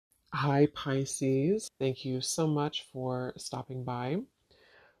Hi, Pisces. Thank you so much for stopping by.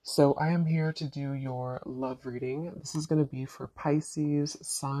 So, I am here to do your love reading. This is going to be for Pisces,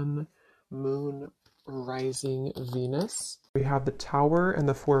 Sun, Moon, Rising, Venus. We have the Tower and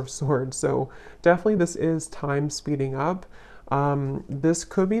the Four of Swords. So, definitely, this is time speeding up. This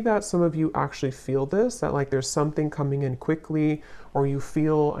could be that some of you actually feel this, that like there's something coming in quickly, or you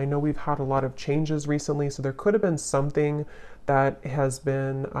feel, I know we've had a lot of changes recently, so there could have been something that has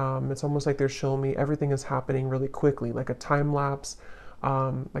been, it's almost like they're showing me everything is happening really quickly, like a time lapse,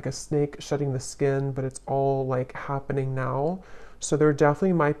 like a snake shedding the skin, but it's all like happening now. So there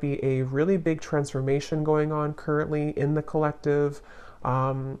definitely might be a really big transformation going on currently in the collective,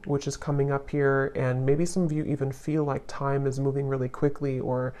 which is coming up here. And maybe some of you even feel like time is moving really quickly,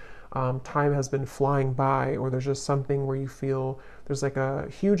 or time has been flying by, or there's just something where you feel there's like a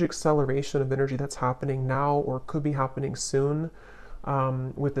huge acceleration of energy that's happening now or could be happening soon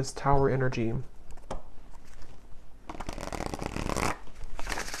with this tower energy.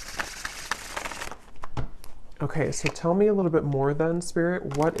 Okay, so tell me a little bit more then,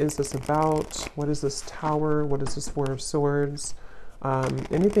 Spirit. What is this about? What is this tower? What is this Four of Swords?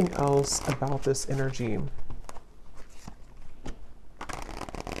 Anything else about this energy?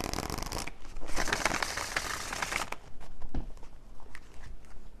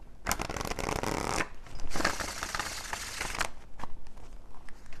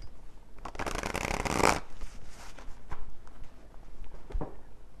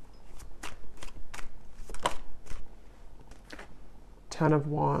 Ten of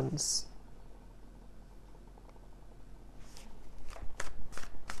Wands.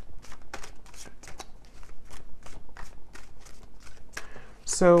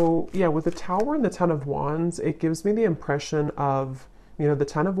 So yeah, with the Tower and the Ten of Wands, it gives me the impression of, the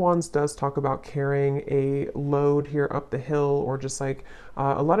Ten of Wands does talk about carrying a load here up the hill, or just like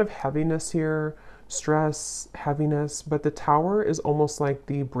a lot of heaviness here, stress, heaviness. But the Tower is almost like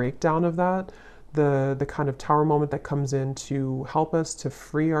the breakdown of that, the kind of Tower moment that comes in to help us to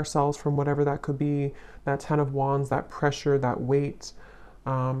free ourselves from whatever that could be. That Ten of Wands, that pressure, that weight.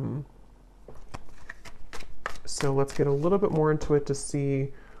 Um, so let's get a little bit more into it to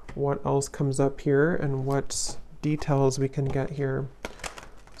see what else comes up here and what details we can get here.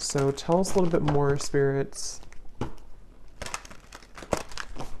 So tell us a little bit more, spirits.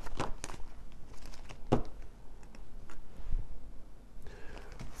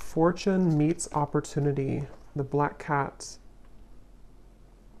 Fortune meets opportunity, the black cat.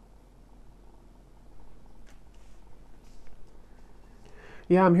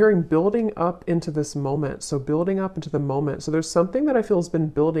 Yeah, I'm hearing building up into this moment. So building up into the moment. So there's something that I feel has been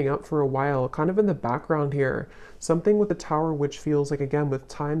building up for a while, kind of in the background here. Something with the Tower, which feels like, again, with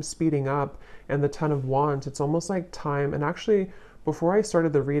time speeding up, and the Ten of Wands, it's almost like time. And actually, before I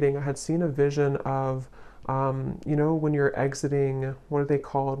started the reading, I had seen a vision of, when you're exiting, what are they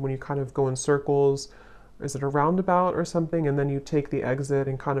called? When you kind of go in circles, is it a roundabout or something? And then you take the exit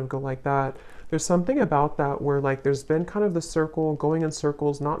and kind of go like that. There's something about that where like there's been kind of the circle going in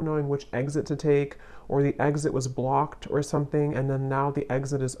circles, not knowing which exit to take, or the exit was blocked or something, and then now the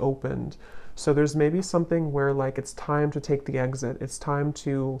exit is opened. So there's maybe something where like it's time to take the exit. It's time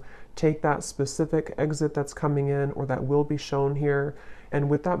to take that specific exit that's coming in or that will be shown here. And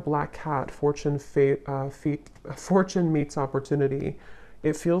with that black cat, fortune meets opportunity.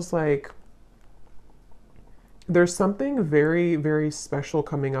 It feels like there's something very, very special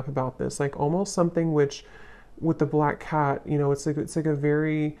coming up about this, like almost something which, with the black cat, it's like a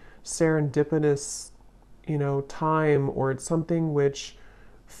very serendipitous, time, or it's something which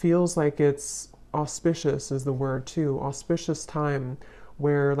feels like it's auspicious is the word too, auspicious time,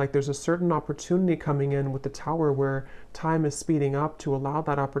 where like there's a certain opportunity coming in with the Tower where time is speeding up to allow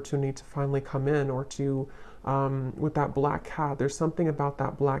that opportunity to finally come in, or to, with that black cat, there's something about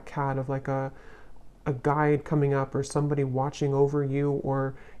that black cat of like a guide coming up, or somebody watching over you,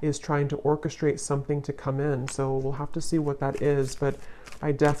 or is trying to orchestrate something to come in. So we'll have to see what that is, but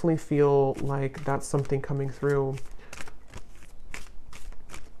I definitely feel like that's something coming through.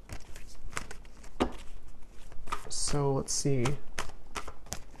 So let's see.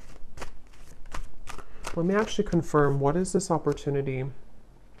 Let me actually confirm, what is this opportunity?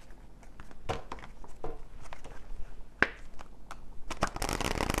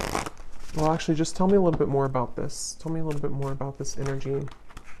 Well, actually, just tell me a little bit more about this. Tell me a little bit more about this energy.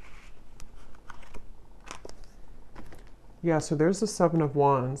 Yeah, so there's the Seven of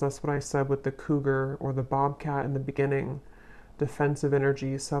Wands. That's what I said with the cougar or the bobcat in the beginning. Defensive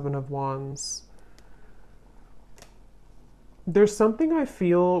energy, Seven of Wands. There's something I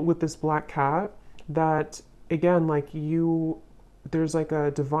feel with this black cat that, again, like there's like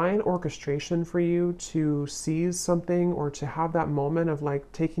a divine orchestration for you to seize something or to have that moment of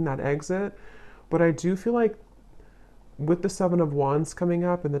like taking that exit. But I do feel like with the Seven of Wands coming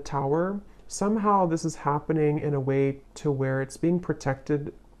up in the Tower, somehow this is happening in a way to where it's being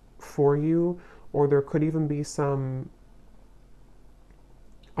protected for you, or there could even be some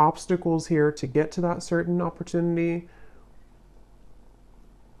obstacles here to get to that certain opportunity.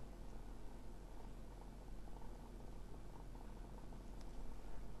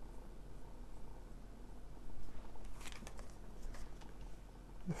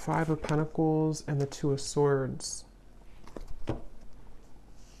 The Five of Pentacles and the Two of Swords.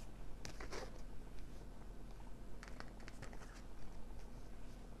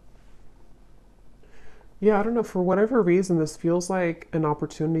 Yeah, I don't know, for whatever reason, this feels like an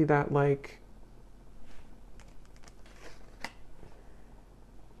opportunity that like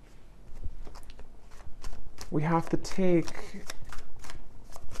we have to take,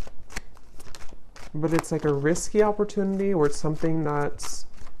 but it's like a risky opportunity, or it's something that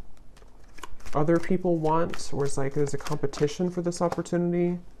other people want, or it's like there's a competition for this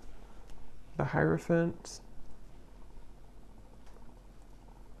opportunity. The Hierophant.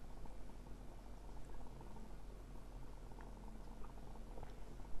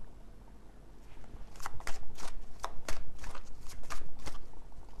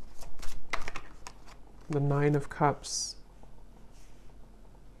 The Nine of Cups.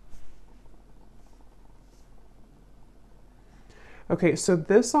 Okay, so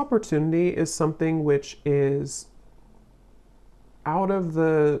this opportunity is something which is out of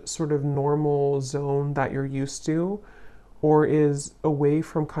the sort of normal zone that you're used to, or is away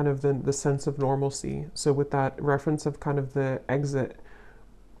from kind of the sense of normalcy. So with that reference of kind of the exit,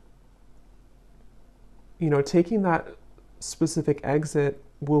 you know, taking that specific exit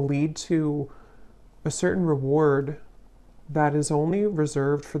will lead to a certain reward that is only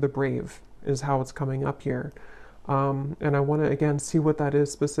reserved for the brave, is how it's coming up here. And I want to, again, see what that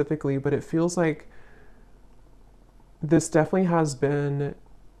is specifically, but it feels like this definitely has been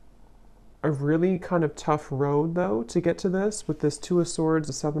a really kind of tough road, though, to get to this, with this Two of Swords,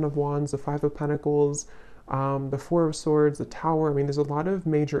 the Seven of Wands, the Five of Pentacles, the Four of Swords, the Tower. I mean, there's a lot of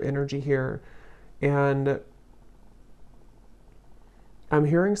major energy here. And I'm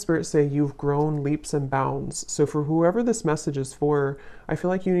hearing Spirit say you've grown leaps and bounds. So for whoever this message is for, I feel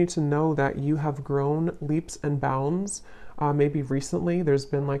like you need to know that you have grown leaps and bounds. Maybe recently there's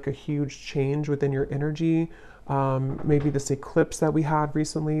been like a huge change within your energy. Maybe this eclipse that we had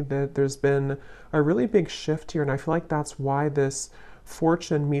recently, that there's been a really big shift here. And I feel like that's why this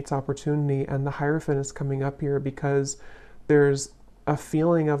fortune meets opportunity and the Hierophant is coming up here, because there's a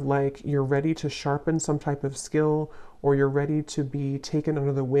feeling of like you're ready to sharpen some type of skill, or you're ready to be taken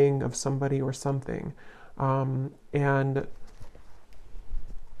under the wing of somebody or something.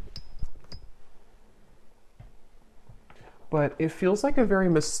 But it feels like a very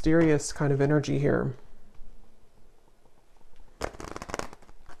mysterious kind of energy here.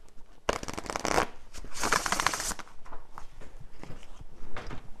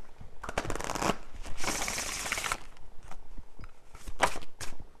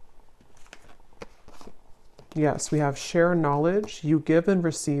 Yes, we have share knowledge. You give and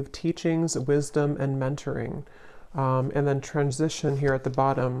receive teachings, wisdom, and mentoring. And then transition here at the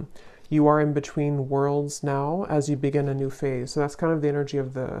bottom. You are in between worlds now as you begin a new phase. So that's kind of the energy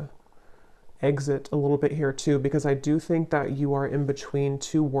of the exit a little bit here too, because I do think that you are in between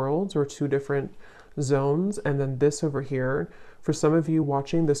two worlds or two different zones. And then this over here, for some of you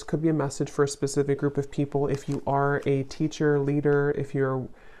watching, this could be a message for a specific group of people. If you are a teacher, leader, if you're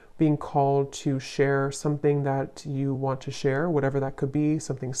being called to share something that you want to share, whatever that could be,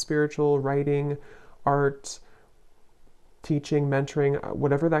 something spiritual, writing, art, teaching, mentoring,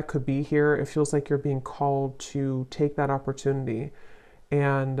 whatever that could be here, it feels like you're being called to take that opportunity.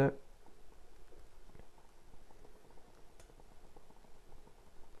 And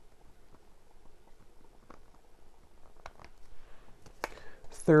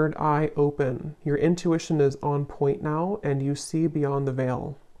third eye open. Your intuition is on point now, and you see beyond the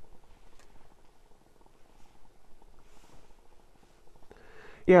veil.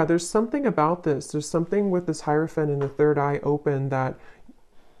 Yeah, there's something about this. There's something with this Hierophant and the third eye open that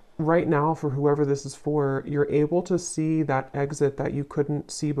right now, for whoever this is for, you're able to see that exit that you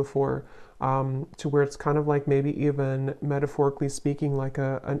couldn't see before, to where it's kind of like maybe even metaphorically speaking, like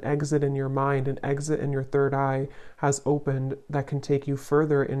an exit in your mind, an exit in your third eye has opened that can take you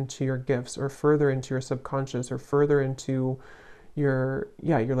further into your gifts, or further into your subconscious, or further into your,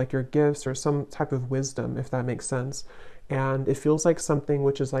 yeah, your like your gifts or some type of wisdom, if that makes sense. And it feels like something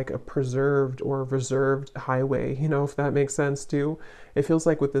which is like a preserved or reserved highway, you know, if that makes sense too. It feels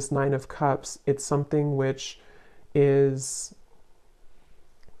like with this Nine of Cups, it's something which is,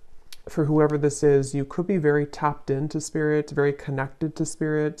 for whoever this is, you could be very tapped into spirit, very connected to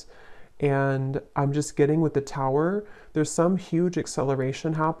spirit. And I'm just getting with the Tower, there's some huge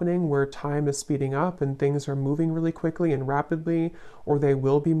acceleration happening where time is speeding up and things are moving really quickly and rapidly, or they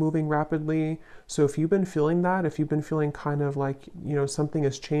will be moving rapidly. So if you've been feeling that, if you've been feeling kind of like, you know, something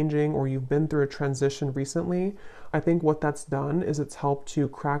is changing, or you've been through a transition recently, I think what that's done is it's helped to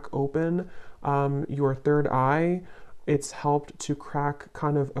crack open your third eye. It's helped to crack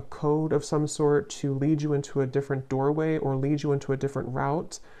kind of a code of some sort to lead you into a different doorway or lead you into a different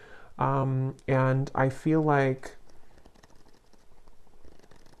route. And I feel like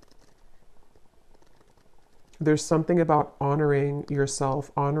there's something about honoring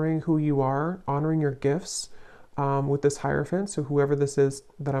yourself, honoring who you are, honoring your gifts with this Hierophant. So whoever this is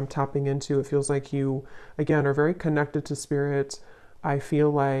that I'm tapping into, it feels like you, again, are very connected to spirit. I feel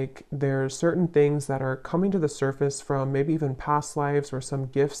like there's certain things that are coming to the surface from maybe even past lives or some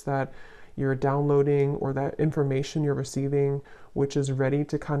gifts that you're downloading or that information you're receiving, which is ready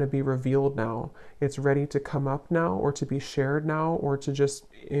to kind of be revealed now. It's ready to come up now, or to be shared now, or to just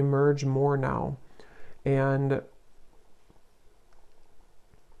emerge more now. And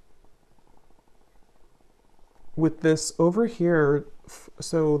with this over here,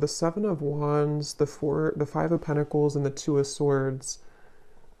 so the Seven of Wands, the Five of Pentacles, and the Two of Swords.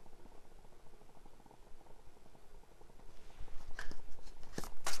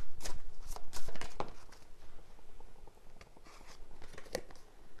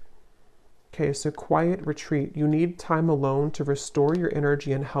 Okay, so quiet retreat. You need time alone to restore your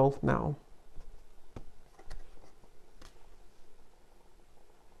energy and health now.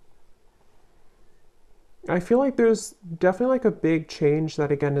 I feel like there's definitely like a big change that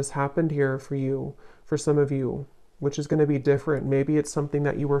again has happened here for you, for some of you, which is going to be different. Maybe it's something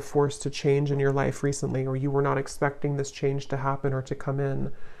that you were forced to change in your life recently, or you were not expecting this change to happen or to come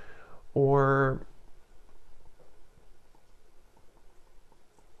in, or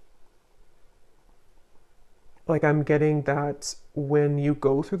like I'm getting that when you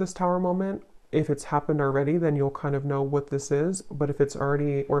go through this Tower moment, if it's happened already, then you'll kind of know what this is. But if it's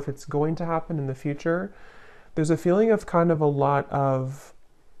already, or if it's going to happen in the future, there's a feeling of kind of a lot of,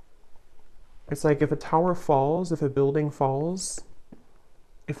 it's like if a tower falls, if a building falls,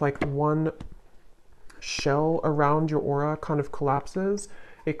 if like one shell around your aura kind of collapses,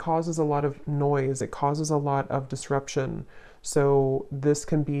 it causes a lot of noise, it causes a lot of disruption. So this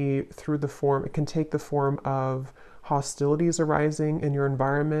can be through the form, it can take the form of hostilities arising in your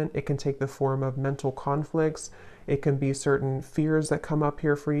environment, it can take the form of mental conflicts, it can be certain fears that come up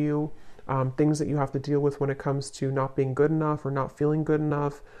here for you, things that you have to deal with when it comes to not being good enough or not feeling good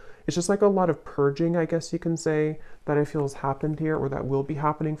enough. It's just like a lot of purging, I guess you can say, that I feel has happened here, or that will be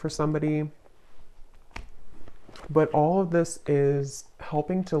happening for somebody. But all of this is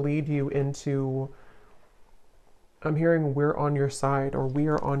helping to lead you into, I'm hearing we're on your side, or we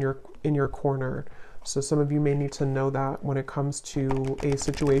are on in your corner. So some of you may need to know that when it comes to a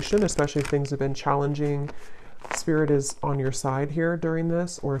situation, especially if things have been challenging, Spirit is on your side here during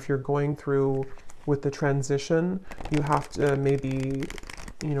this. Or if you're going through with the transition, you have to maybe,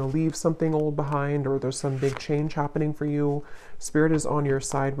 you know, leave something old behind, or there's some big change happening for you. Spirit is on your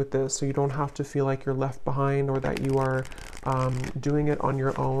side with this, so you don't have to feel like you're left behind, or that you are doing it on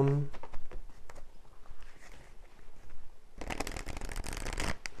your own.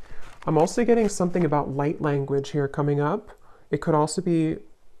 I'm also getting something about light language here coming up. It could also be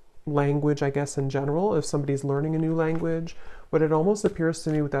language, I guess, in general, if somebody's learning a new language. But it almost appears to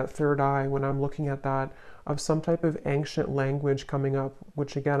me with that third eye, when I'm looking at that, of some type of ancient language coming up,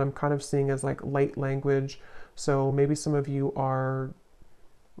 which again, I'm kind of seeing as like light language. So maybe some of you are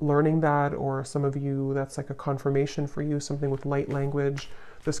learning that, or some of you, that's like a confirmation for you, something with light language.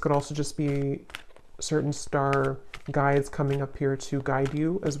 This could also just be certain star guides coming up here to guide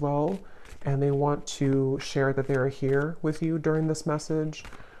you as well. And they want to share that they're here with you during this message.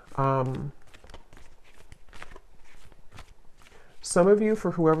 Some of you,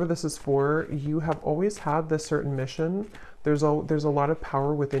 for whoever this is for, you have always had this certain mission. There's a lot of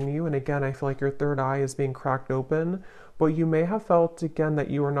power within you. And again, I feel like your third eye is being cracked open. But you may have felt, again, that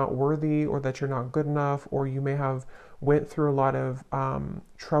you are not worthy, or that you're not good enough, or you may have went through a lot of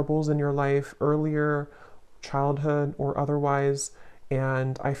troubles in your life earlier, childhood or otherwise.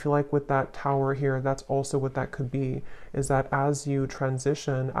 And I feel like with that Tower here, that's also what that could be, is that as you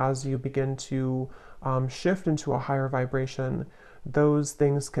transition, as you begin to shift into a higher vibration, those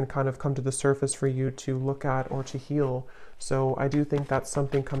things can kind of come to the surface for you to look at or to heal. So I do think that's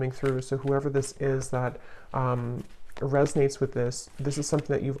something coming through. So whoever this is that resonates with this, this is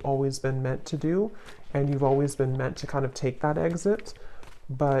something that you've always been meant to do, and you've always been meant to kind of take that exit,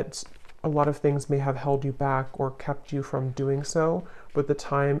 but a lot of things may have held you back or kept you from doing so, but the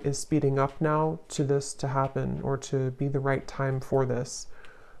time is speeding up now to this to happen, or to be the right time for this.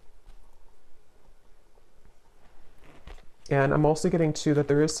 And I'm also getting to that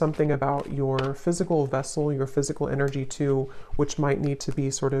there is something about your physical vessel, your physical energy too, which might need to be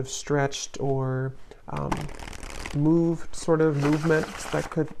sort of stretched or moved, sort of movements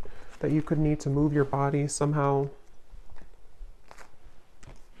that you could need to move your body somehow.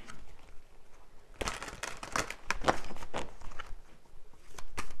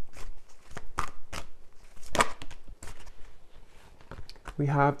 We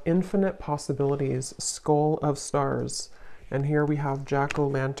have infinite possibilities, skull of stars. And here we have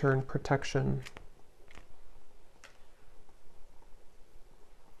jack-o'-lantern protection.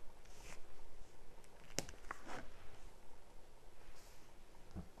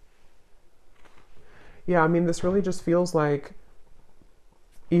 Yeah, I mean, this really just feels like,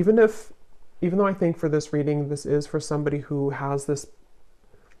 even though I think for this reading, this is for somebody who has this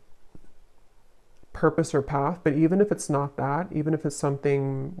purpose or path, but even if it's not that, even if it's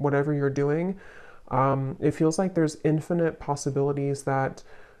something, whatever you're doing, it feels like there's infinite possibilities that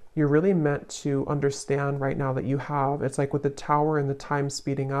you're really meant to understand right now that you have. It's like with the tower and the time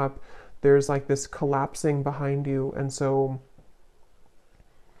speeding up, there's like this collapsing behind you. And so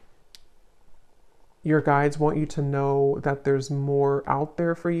your guides want you to know that there's more out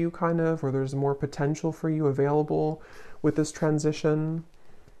there for you, kind of, or there's more potential for you available with this transition.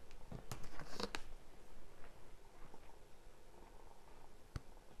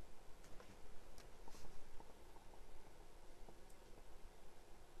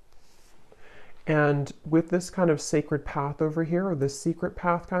 And with this kind of sacred path over here, or this secret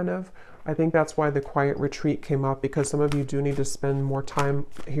path kind of, I think that's why the quiet retreat came up, because some of you do need to spend more time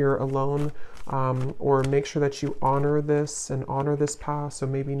here alone, or make sure that you honor this and honor this path. So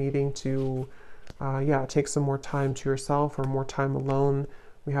maybe needing to, yeah, take some more time to yourself or more time alone.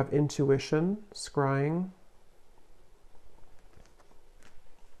 We have intuition, scrying.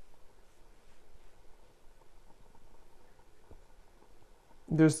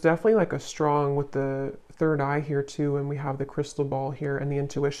 There's definitely like a strong with the third eye here too, and we have the crystal ball here and the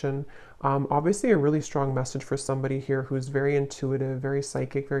intuition. Obviously a really strong message for somebody here who's very intuitive, very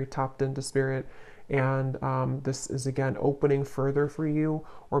psychic, very tapped into spirit. And this is again opening further for you,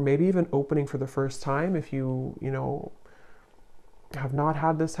 or maybe even opening for the first time if you know, have not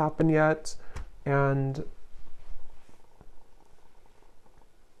had this happen yet. And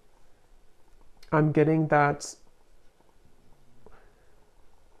I'm getting that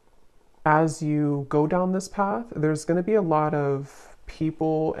as you go down this path, there's going to be a lot of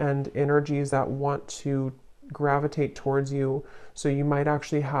people and energies that want to gravitate towards you. So you might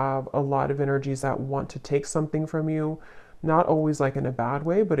actually have a lot of energies that want to take something from you, not always like in a bad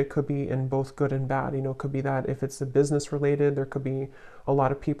way, but it could be in both good and bad. You know, it could be that if it's a business related, there could be a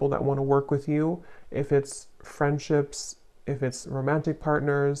lot of people that want to work with you. If it's friendships, if it's romantic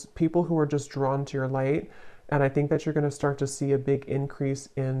partners, people who are just drawn to your light. And I think that you're going to start to see a big increase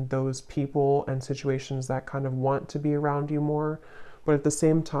in those people and situations that kind of want to be around you more. But at the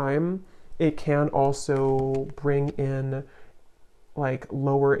same time, it can also bring in like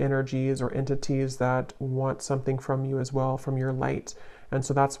lower energies or entities that want something from you as well, from your light. And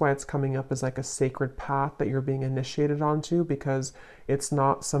so that's why it's coming up as like a sacred path that you're being initiated onto, because it's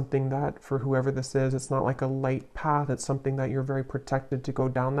not something that, for whoever this is, it's not like a light path. It's something that you're very protected to go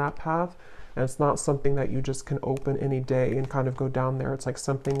down that path. And it's not something that you just can open any day and kind of go down there. It's like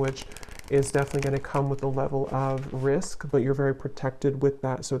something which is definitely going to come with a level of risk, but you're very protected with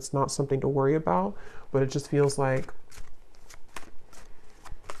that. So it's not something to worry about, but it just feels like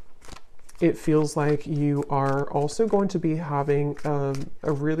you are also going to be having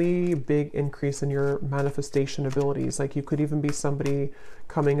a really big increase in your manifestation abilities. Like you could even be somebody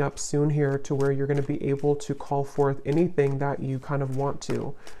coming up soon here to where you're going to be able to call forth anything that you kind of want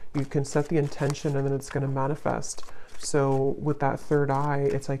to. You can set the intention and then it's going to manifest. So with that third eye,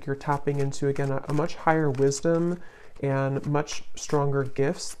 it's like you're tapping into, again, a much higher wisdom and much stronger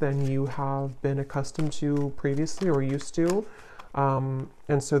gifts than you have been accustomed to previously or used to.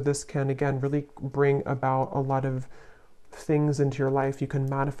 And so this can, again, really bring about a lot of things into your life. You can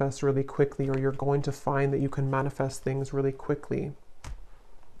manifest really quickly, or you're going to find that you can manifest things really quickly.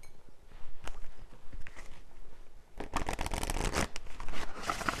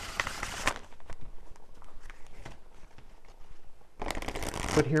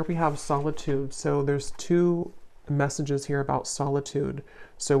 But here we have solitude. So there's two messages here about solitude.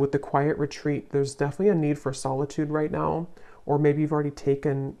 So with the quiet retreat, there's definitely a need for solitude right now, or maybe you've already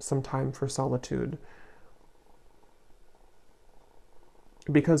taken some time for solitude.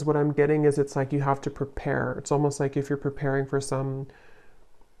 Because what I'm getting is it's like you have to prepare. It's almost like if you're preparing for some,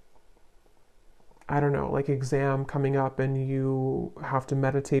 I don't know, like exam coming up and you have to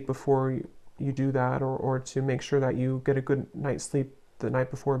meditate before you do that, or to make sure that you get a good night's sleep the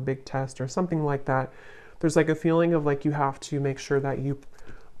night before a big test or something like that. There's like a feeling of like you have to make sure that you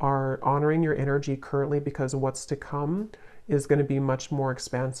are honoring your energy currently, because what's to come is going to be much more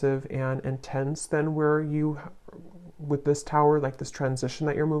expansive and intense than where you, with this tower, like this transition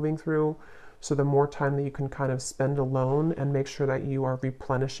that you're moving through. So the more time that you can kind of spend alone and make sure that you are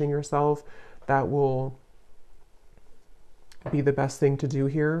replenishing yourself, that will be the best thing to do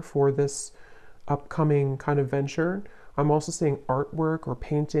here for this upcoming kind of venture. I'm also seeing artwork or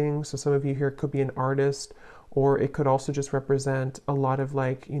painting. So some of you here could be an artist, or it could also just represent a lot of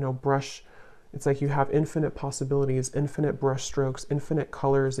like, you know, brush. It's like you have infinite possibilities, infinite brush strokes, infinite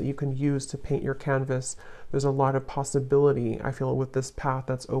colors that you can use to paint your canvas. There's a lot of possibility, I feel, with this path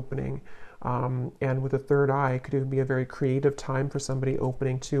that's opening. And with the third eye, it could even be a very creative time for somebody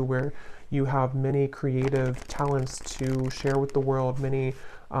opening too, where you have many creative talents to share with the world, many,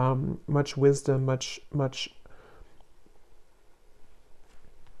 much wisdom, much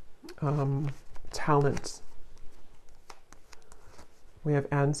talent. We have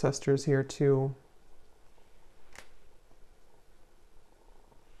ancestors here too.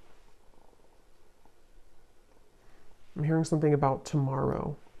 I'm hearing something about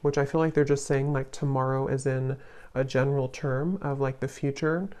tomorrow, which I feel like they're just saying like tomorrow as in a general term of like the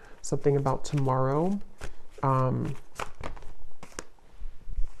future, something about tomorrow.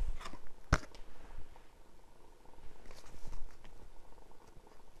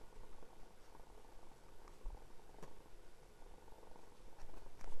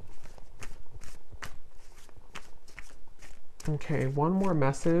 Okay, one more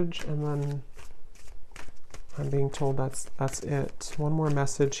message and then I'm being told that's it. One more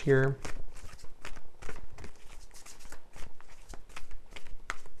message here.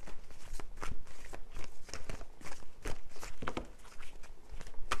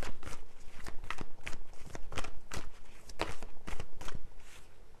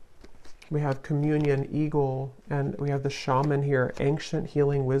 We have communion, eagle, and we have the shaman here, ancient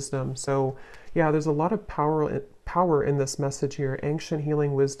healing wisdom. So yeah, there's a lot of power in this message here, ancient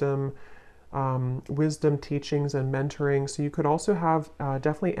healing wisdom, wisdom teachings and mentoring. So you could also have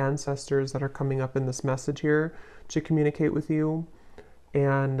definitely ancestors that are coming up in this message here to communicate with you.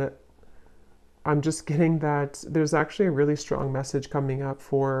 And I'm just getting that there's actually a really strong message coming up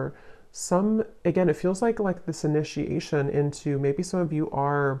for some. Again, it feels like this initiation into, maybe some of you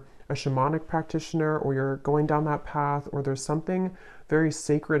are a shamanic practitioner, or you're going down that path, or there's something very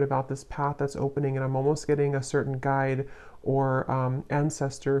sacred about this path that's opening, and I'm almost getting a certain guide or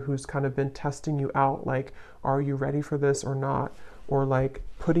ancestor who's kind of been testing you out, like, are you ready for this or not? Or like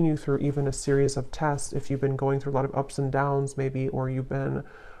putting you through even a series of tests if you've been going through a lot of ups and downs maybe, or you've been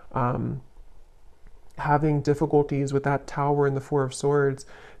having difficulties with that tower in the Four of Swords.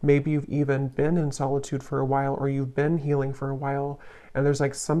 Maybe you've even been in solitude for a while, or you've been healing for a while, and there's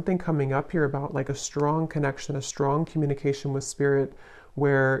like something coming up here about like a strong connection, a strong communication with spirit,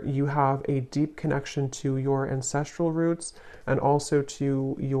 where you have a deep connection to your ancestral roots, and also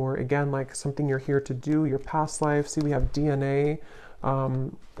to your, again, like something you're here to do, your past life. See, we have DNA,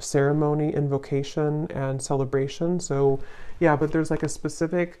 ceremony, invocation, and celebration. So yeah, but there's like a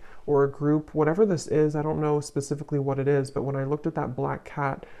specific, or a group, whatever this is, I don't know specifically what it is, but when I looked at that black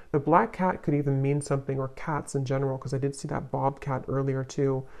cat, the black cat could even mean something, or cats in general, because I did see that bobcat earlier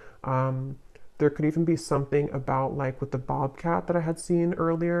too. There could even be something about, like with the bobcat that I had seen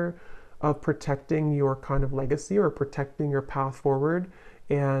earlier, of protecting your kind of legacy or protecting your path forward.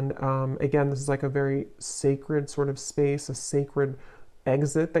 And again, this is like a very sacred sort of space, a sacred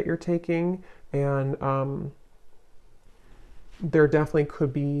exit that you're taking. And there definitely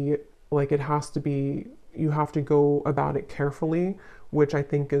could be, like, it has to be, you have to go about it carefully, which I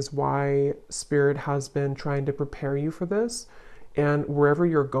think is why Spirit has been trying to prepare you for this. And wherever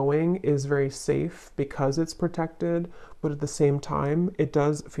you're going is very safe because it's protected, but at the same time, it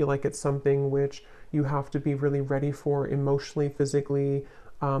does feel like it's something which you have to be really ready for emotionally, physically,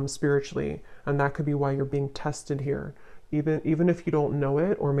 spiritually. And that could be why you're being tested here. Even if you don't know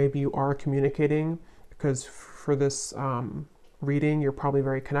it, or maybe you are communicating, because for this reading, you're probably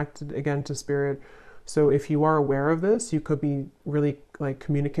very connected again to Spirit. So if you are aware of this, you could be really like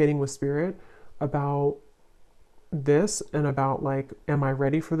communicating with Spirit about this and about like, am I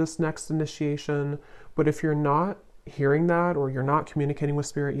ready for this next initiation? But if you're not hearing that, or you're not communicating with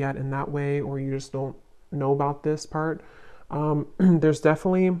spirit yet in that way, or you just don't know about this part, there's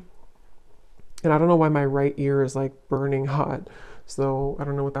definitely, and I don't know why my right ear is like burning hot, so I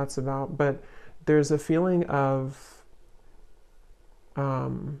don't know what that's about, but there's a feeling of, what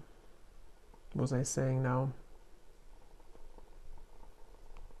was I saying now?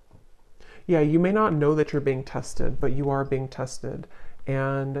 Yeah, you may not know that you're being tested, but you are being tested.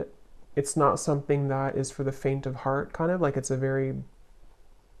 And it's not something that is for the faint of heart, kind of like it's a very,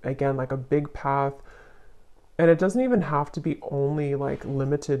 again, like a big path. And it doesn't even have to be only like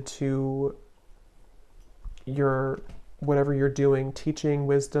limited to your whatever you're doing, teaching,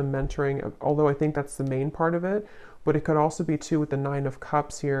 wisdom, mentoring, although I think that's the main part of it. But it could also be too with the Nine of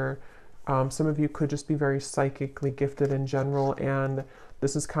Cups here. Some of you could just be very psychically gifted in general, and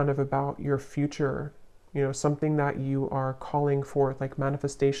this is kind of about your future, you know, something that you are calling forth, like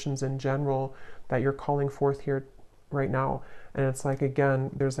manifestations in general that you're calling forth here right now. And it's like, again,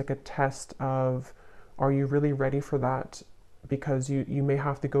 there's like a test of, are you really ready for that? Because you may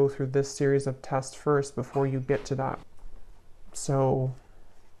have to go through this series of tests first before you get to that. So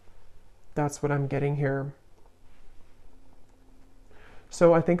that's what I'm getting here.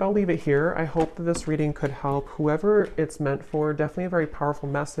 So I think I'll leave it here. I hope that this reading could help whoever it's meant for. Definitely a very powerful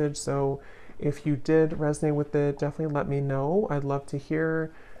message. So if you did resonate with it, definitely let me know. I'd love to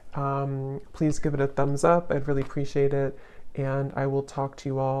hear. Please give it a thumbs up. I'd really appreciate it. And I will talk to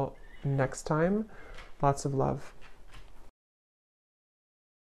you all next time. Lots of love.